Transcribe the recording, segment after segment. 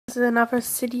This is another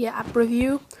CYDIA app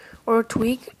review or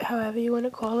tweak, however you want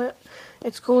to call it.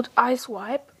 It's called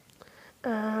ISwipe,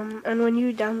 and when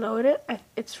you download it,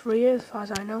 it's free as far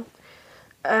as I know.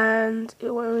 And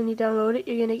when you download it,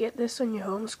 you're gonna get this on your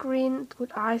home screen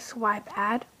with ISwipe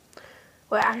ad.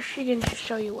 Well, actually, I'm gonna just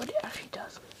show you what it actually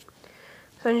does.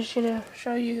 So I'm just gonna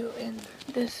show you in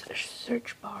this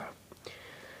search bar.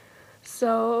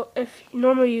 So if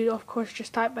normally you of course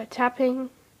just type by tapping,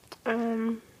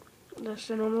 that's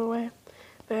the normal way.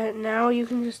 But now you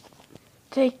can just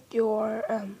take your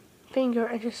finger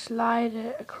and just slide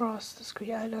it across the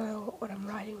screen. I don't know what I'm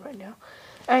writing right now,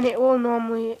 and it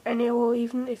will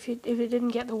even if it didn't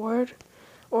get the word,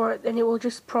 or then it will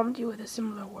just prompt you with a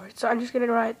similar word. So I'm just gonna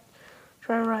try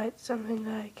and write something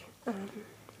like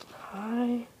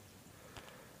hi,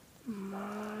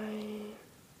 my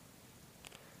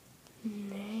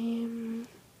name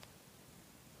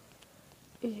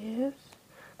is,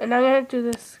 and I'm gonna do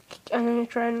this. I'm gonna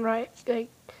try and write like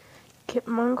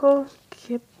Kipmunkel.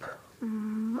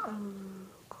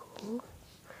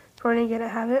 Probably gonna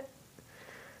have it.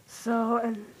 So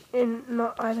and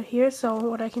not either here. So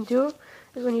what I can do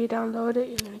is when you download it,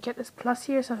 you're gonna get this plus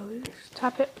here. So we just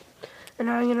tap it, and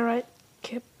now I'm gonna write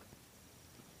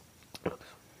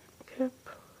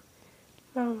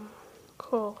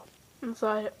Kipmunkel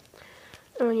inside it.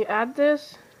 And when you add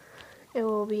this, it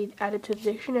will be added to the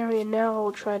dictionary. And now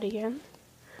I'll try it again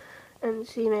and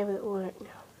see maybe it will work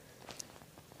now.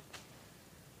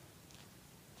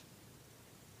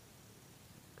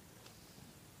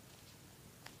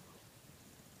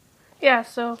 Yeah,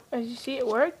 so as you see, it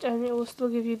worked, and it will still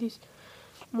give you these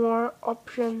more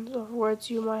options of words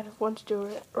you might have wanted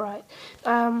to write.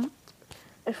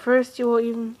 At first, you will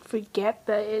even forget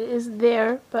that it is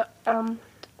there, but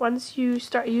once you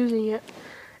start using it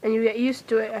and you get used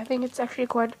to it, I think it's actually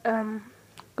quite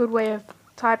good way of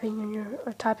typing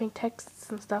typing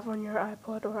texts and stuff on your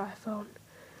iPod or iPhone.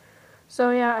 So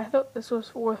yeah, I thought this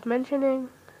was worth mentioning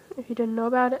if you didn't know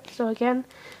about it. So again,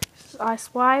 this is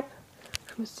ISwipe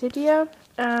from CYDIA,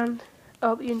 and I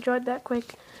hope you enjoyed that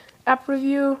quick app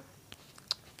review,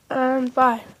 and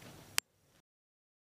bye.